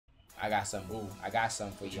I got something. Ooh, I got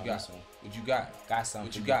something for you on this one. What you got? Got something.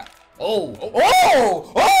 What you got? Oh!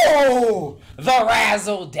 The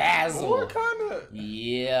razzle dazzle. What kind of?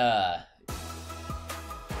 Yeah.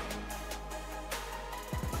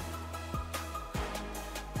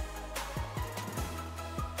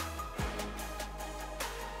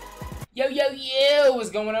 Yo, what's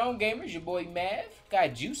going on, gamers? Your boy Mav.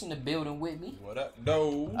 Got Juice in the building with me. What up?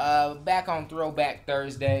 No. Back on Throwback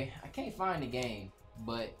Thursday. I can't find the game,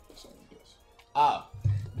 but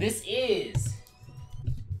this is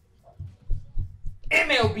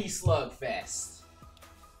MLB Slugfest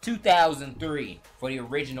 2003 for the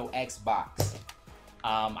original Xbox.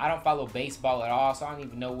 I don't follow baseball at all, so I don't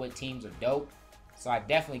even know what teams are dope. So I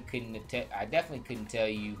definitely couldn't tell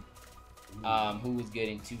you who was good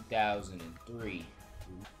in 2003.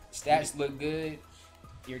 Stats look good.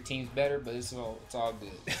 Your team's better, but it's all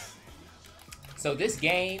good. So this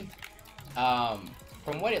game,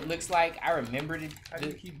 from what it looks like, I remembered it. How do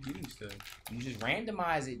you keep getting stuff? You just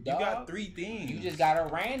randomize it, dog. You got 3 things. You just gotta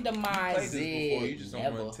randomize it. Before. You just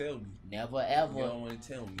don't want to tell me. Never ever. You don't want to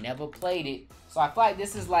tell me. Never played it. So I feel like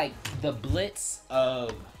this is like the Blitz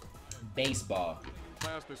of baseball.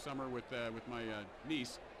 Class this summer with my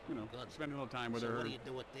niece. You know, spending a little time with her. What do you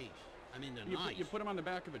do with these? I mean, they're nice. You put them on the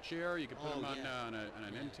back of a chair. You can put them on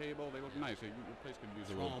an end table. They look nice. Your place could use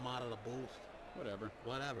a little. Throw them out of the booth. Whatever.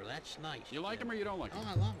 Whatever. That's nice. You like them or you don't like them? Oh,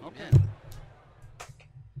 I love them. Okay. Yeah.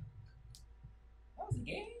 That was a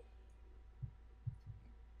game?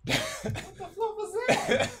 What the fuck was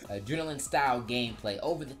that? Adrenaline style gameplay.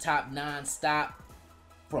 Over the top, non-stop.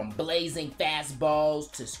 From blazing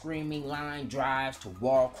fastballs to screaming line drives to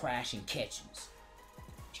wall crashing catches.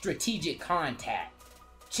 Strategic contact.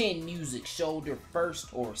 Chin music, shoulder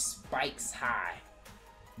first or spikes high.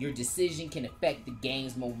 Your decision can affect the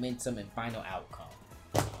game's momentum and final outcome.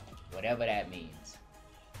 Whatever that means.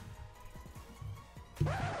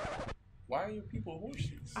 Why are your people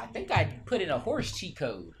horses? I think I put in a horse cheat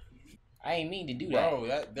code. I ain't mean to do that. Bro,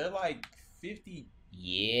 they're like 50.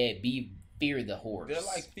 Yeah, fear the horse. They're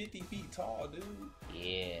like 50 feet tall, dude.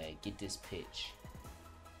 Yeah, get this pitch.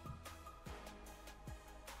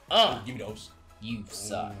 Give me those. You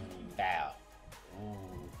suck. Foul.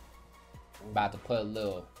 Ooh. About to put a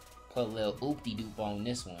little oopty-doop on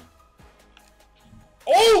this one.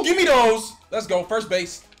 Oh, give me those. Let's go. First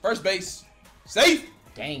base. First base. Safe.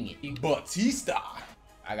 Dang it. Batista.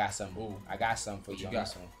 I got something. Ooh, I got something for you on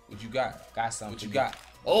this one. What you got? Got something. What you got?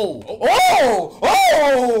 Oh!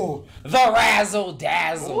 The razzle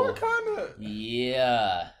dazzle. What kind of?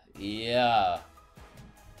 Yeah.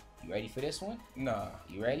 You ready for this one? Nah.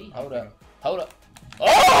 You ready? Okay. Hold up.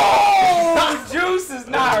 Oh! Juice is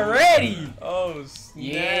not ready. Oh, snap.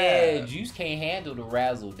 Yeah, Juice can't handle the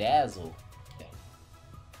razzle dazzle.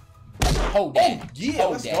 Hold that. Oh, yeah,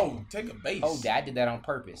 let's go. Take a base. Hold that. I did that on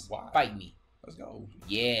purpose. Why? Fight me. Let's go.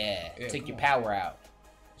 Yeah. Take your power out.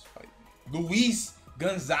 Let's fight. Luis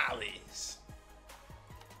Gonzalez.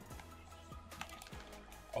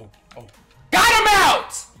 Oh. Got him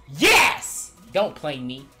out! Yes! Don't play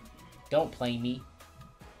me. Don't play me.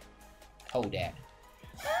 Hold that.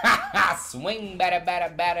 Swing,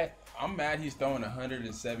 batter. I'm mad he's throwing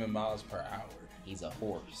 107 miles per hour. He's a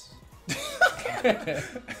horse.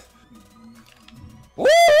 Woo!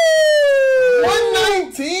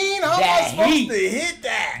 119? How am I supposed to hit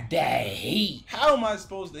that? That heat. How am I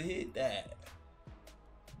supposed to hit that?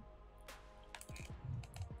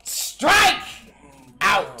 Strike!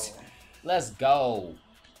 Out. Let's go.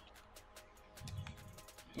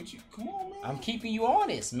 Come on, man. I'm keeping you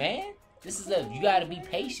honest, man. This is you gotta be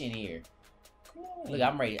patient here. Come on. Look,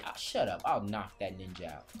 I'm ready. Shut up. I'll knock that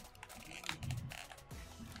ninja out.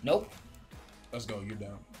 Nope. Let's go. You're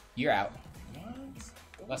down. You're out.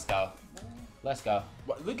 Let's go. Let's go.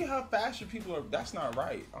 But look at how fast your people are. That's not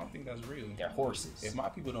right. I don't think that's real. They're horses. If my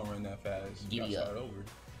people don't run that fast, you gotta start over.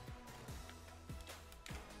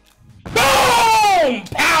 Boom!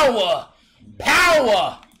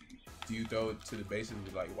 Power! Do you throw it to the bases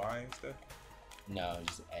with like Y and stuff? No,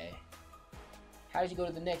 just A. How did you go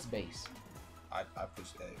to the next base? I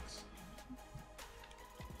pushed X.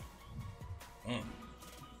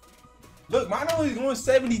 Look, mine only going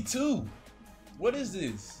 72. What is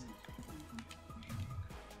this?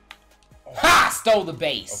 Oh. Ha! Stole the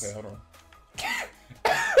base. Okay, hold on.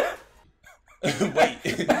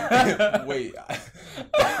 Wait.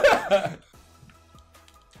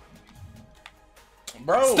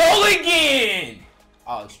 Bro. Stole again!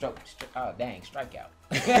 Oh, oh, dang, strikeout.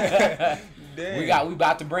 Dang. We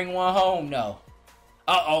about to bring one home, though.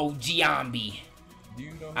 Uh-oh, Giambi. Do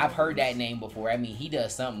you know I've heard that name before. I mean, he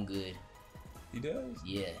does something good. He does?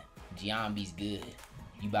 Yeah, Giambi's good.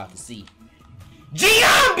 You about to see.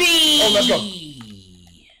 Giambi! Oh, let's go.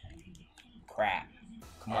 Crap.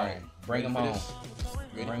 Come on. Alright, Bring him home.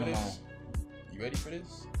 Bring him home. You ready for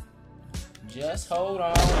this? Just hold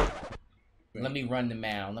on. Let me run the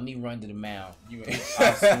mound. Let me run to the mound. You ain't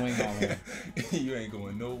I'll swing on him. You ain't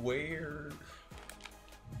going nowhere.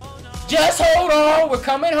 Just hold on. We're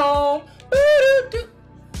coming home.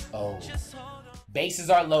 Oh. Bases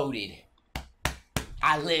are loaded.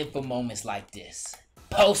 I live for moments like this.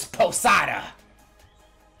 Posada.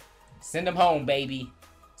 Send them home, baby.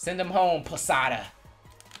 Send them home, Posada.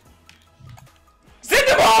 Send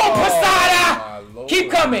them home, Posada!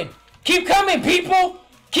 Keep coming. Keep coming, people.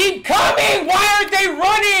 Keep coming. Why aren't they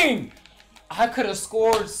running? I could have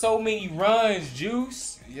scored so many runs,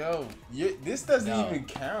 Juice. Yo, this doesn't even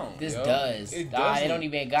count. This yo. does. It Nah, doesn't. they don't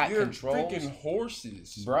even got You're controls. freaking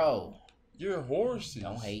horses. Bro. You're horses.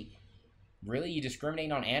 Don't hate. Really? You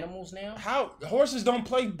discriminating on animals now? How? Horses don't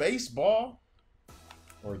play baseball.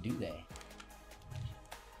 Or do they?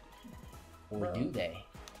 Or Bro. do they?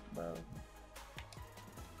 Bro.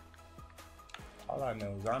 All I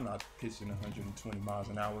know is I'm not pitching 120 miles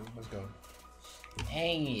an hour. Let's go.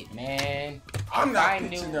 Dang it, man. I'm not I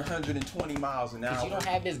pitching knew- 120 miles an Because hour. you don't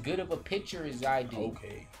have as good of a pitcher as I do.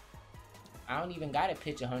 Okay. I don't even got to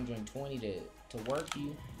pitch 120 to work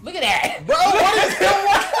you. Look at that. Bro, what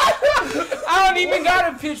is I don't even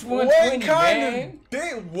got to pitch 120, what kind man. of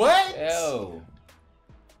thing? What? Yo.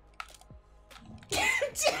 Dude,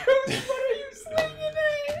 what are you slinging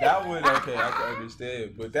at? That one, okay, I can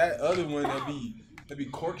understand. But that other one, that'd be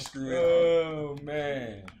corkscrewing. Oh,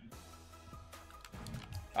 man.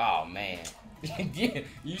 Oh, man.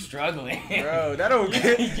 You struggling. Bro, that don't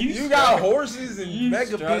get you got horses and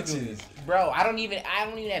mega pitches. Bro, I don't even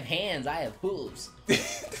have hands. I have hooves.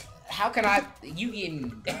 How can I you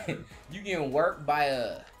getting worked by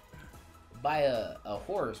a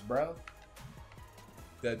horse, bro?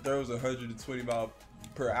 That throws 120 miles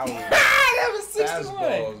per hour. That was 61.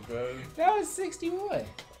 Fastballs, bro. That was 61. Oh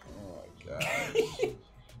my god.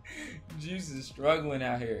 Juice is struggling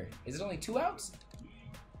out here. Is it only 2 outs?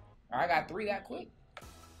 I got 3 that quick.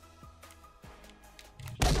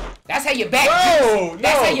 That's how you bat, Bro, Juice.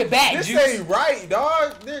 That's how you bat, this Juice. ain't right,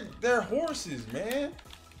 dog. They're horses, man.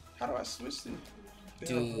 How do I switch to? They're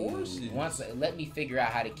Dude, horses. let me figure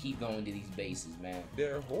out how to keep going to these bases, man.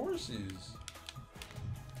 They're horses.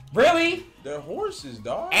 Really? They're horses,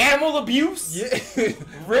 dog. Animal abuse? Yeah.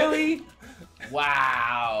 Really?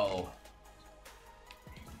 Wow.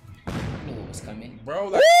 I knew what was coming. Bro,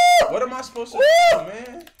 like, what am I supposed to do,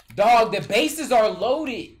 man? Dog, the bases are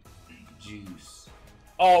loaded. Juice.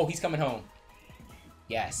 Oh, he's coming home.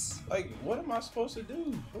 Yes. Like, what am I supposed to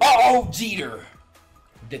do? Oh, Jeter.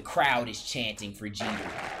 The crowd is chanting for Jeter.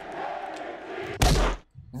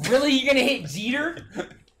 Really? You gonna hit Jeter?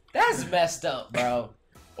 That's messed up, bro.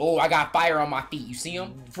 Oh, I got fire on my feet. You see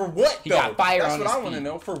him? For what, He though? got fire That's on what his I want to feet.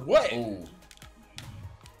 know. For what? Oh.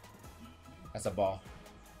 That's a ball.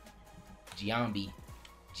 Giambi.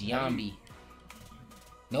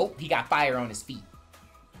 Nope, he got fire on his feet.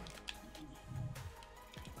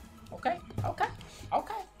 Okay.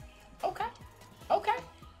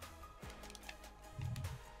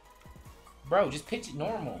 Bro, just pitch it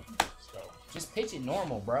normal. Just pitch it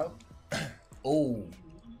normal, bro. Oh,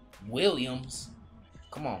 Williams.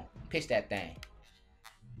 Come on, pitch that thing.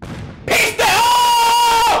 Pitch that!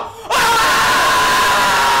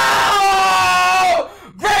 Oh!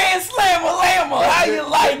 Grand Slam Lamma. How you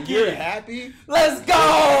like You're it? happy? Let's You're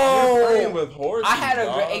go! playing with horses, I had a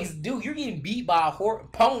dog. dude. You're getting beat by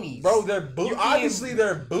ponies, Bro, they're You obviously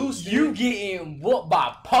they're boosted. You getting whooped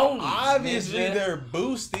by ponies? Obviously nigga. they're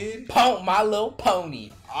boosted. My little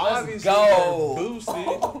pony. Obviously Let's go. they're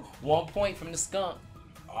boosted. 1 point from the skunk.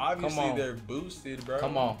 Obviously Come on. they're boosted, bro.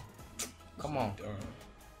 Come on. Dumb.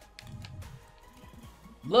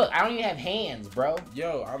 Look, I don't even have hands, bro.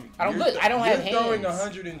 Yo, I don't have You're throwing hands.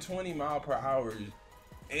 120 mile per hour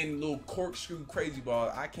and little corkscrew crazy ball.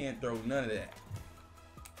 I can't throw none of that.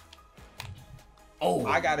 Oh.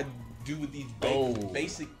 I gotta do with these Oh.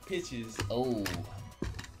 basic pitches. Oh.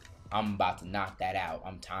 I'm about to knock that out.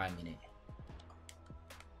 I'm timing it.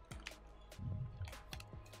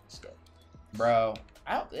 Let's go. Bro,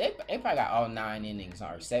 they probably got all 9 innings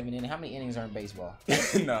or 7 innings. How many innings are in baseball? 9,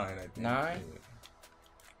 I think. 9?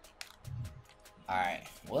 Alright.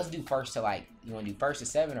 Well, let's do first to you want to do first to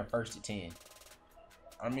 7 or first to 10?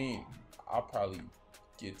 I mean, I'll probably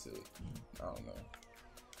get to, I don't know.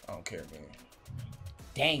 I don't care, man.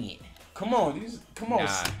 Dang it. Come on, come on,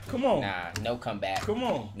 Nah. come on. Nah, no comeback. Come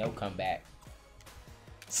on. No comeback.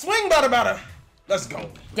 Swing, bada. Let's go.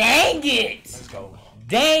 Dang it! Let's go.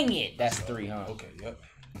 Dang it! That's 3, huh? Okay, yep.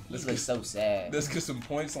 He looks so sad. Let's get some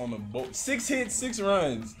points on the boat. 6 hits, 6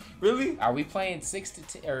 runs. Really? Are we playing 6 to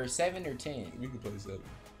 10 or 7 or 10? We can play 7.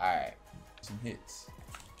 All right. Some hits.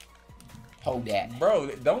 Hold that. Bro,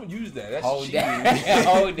 don't use that. That's Hold cheating. that.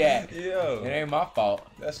 Hold that. Yo. It ain't my fault.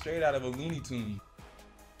 That's straight out of a Looney Tune.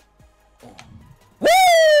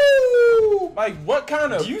 Woo! Like, what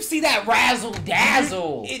kind of... Do you see that razzle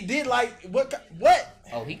dazzle? It did like... What?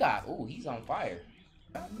 Oh, he's on fire.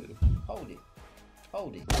 Hold it.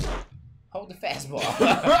 Hold it. Hold the fastball.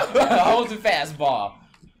 Hold the fastball.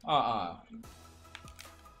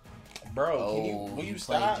 Bro, Oh, will you played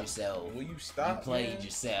stop? yourself. Will you stop? You played man?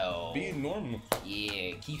 yourself. Be normal.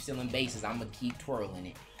 Yeah, keep stealing bases. I'm gonna keep twirling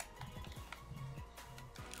it.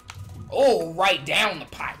 Oh, right down the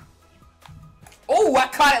pipe. Oh, I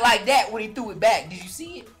caught it like that when he threw it back. Did you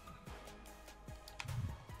see it?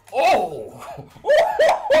 Oh!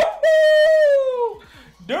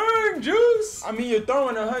 Dang, Juice! I mean, you're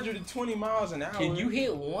throwing 120 miles an hour. Can you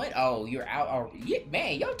hit one? Oh, you're out. Oh, yeah,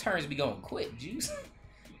 man, your turns be going quick, Juice.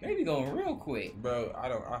 They be going real quick. Bro, I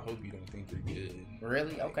hope you don't think you're good.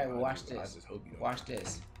 Really? Okay, well, watch this. I just hope you don't. Watch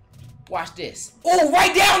this. Watch this. Oh,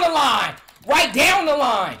 right down the line! Right down the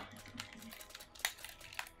line!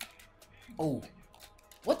 Oh.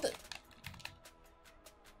 What the?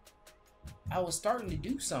 I was starting to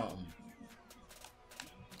do something.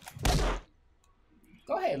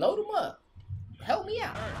 Go ahead, load him up. Help me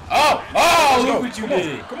out. Oh, look what you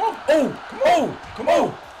did. Come on. Come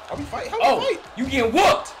on. Are we fighting? How we fight? You getting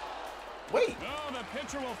whooped. Wait. No, the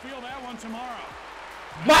pitcher will feel that one tomorrow.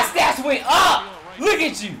 My stats went up. Look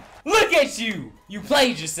at you. Look at you. You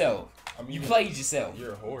played yourself. I mean, You played yourself.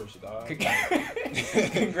 You're a horse, dog.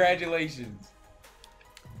 Congratulations.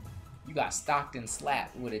 You got stocked and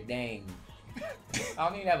slapped with a dang. I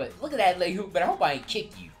don't even have a look at that leg hoop, but I hope I ain't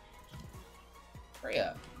kick you. Hurry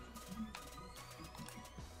up.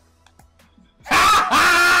 Ha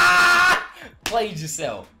ha! Played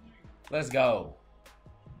yourself. Let's go.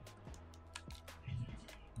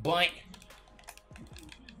 Bunt.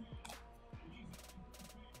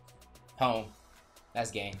 Home.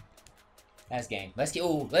 That's game. That's game. Let's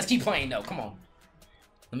keep playing though. Come on.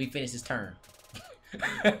 Let me finish this turn.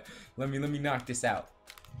 let me knock this out.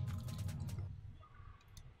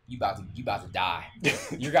 You about to die.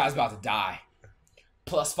 Your guy's about to die.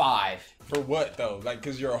 +5. For what though? Like,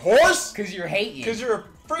 cause you're a horse? Cause you're hating. Cause you're a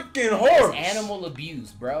freaking horse. It's animal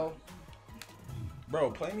abuse, bro.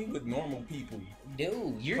 Bro, play me with normal people.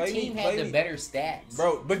 Dude, your team had the better stats.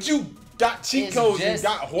 Bro, but you got cheat codes and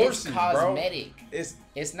got horses, it's cosmetic. Bro.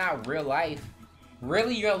 It's not real life.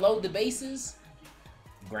 Really, you're gonna load the bases?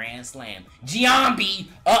 Grand slam. Giambi!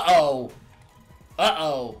 Uh-oh.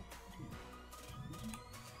 Uh-oh.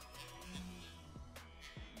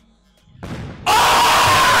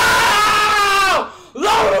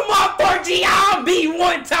 Load him up for Giambi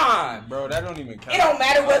one time! Bro, that don't even count. It don't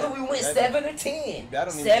matter whether we win 7 or 10. That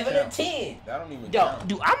don't even 7 or count. 10. That don't even Yo, count.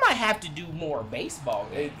 dude, I might have to do more baseball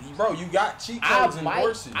games. Bro, you got cheat codes and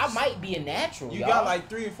horses. I might be a natural, You y'all. got like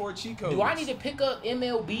 3 or 4 cheat codes. Do I need to pick up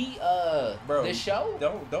MLB, bro, the show?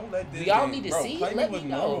 Don't let this. Do y'all game, need to bro, see? Play Let me with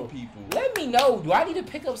me normal know. people. Let me know. Do I need to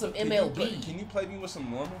pick up some MLB? Can you play me with some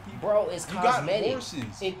normal people? Bro, it's cosmetic. You got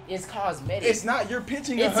horses. It's cosmetic. It's not. You're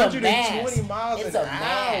pitching It's 120 miles It's an a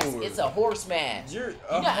mask. hour. It's a horse mask. You're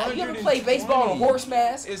you ever play baseball on a horse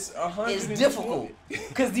mask? It's 120. It's difficult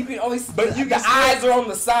because you can always. But you the can eyes are on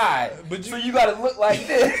the side, But so you gotta look like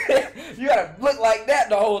this. You gotta look like that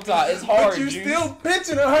the whole time. It's hard. But you Juice. still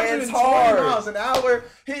pitching 120 hard. miles an hour,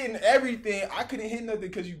 hitting everything. I couldn't hit nothing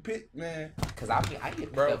because you pitched, man. Cause I get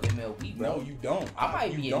picked Bro, up MLB, bro. No, you don't. I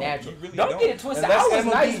might You be a don't. natural. You really don't get it twisted. I Unless was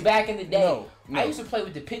MLB nice back in the day. No. I used to play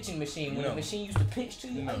with the pitching machine when No. the machine used to pitch to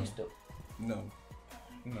you. I No. used to. No.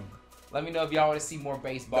 Let me know if y'all want to see more The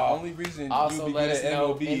baseball. only reason Also, you be let good us at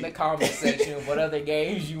know MLB in the comment section what other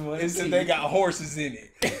games you want to is see. that they got horses in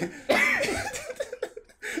it.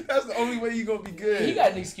 That's the only way you gonna be good. He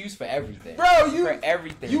got an excuse for everything. Bro, for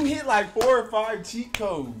everything. You hit like 4 or 5 cheat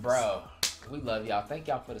codes. Bro, we love y'all. Thank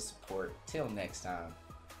y'all for the support. Till next time.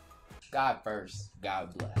 God first.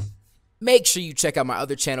 God bless. Make sure you check out my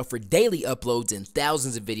other channel for daily uploads and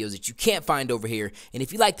thousands of videos that you can't find over here. And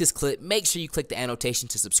if you like this clip, make sure you click the annotation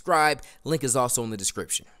to subscribe. Link is also in the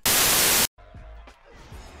description.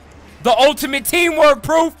 The ultimate teamwork,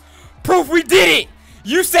 Proof. Proof, we did it.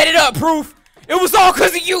 You set it up, Proof. It was all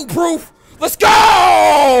because of you, Proof. Let's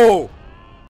go!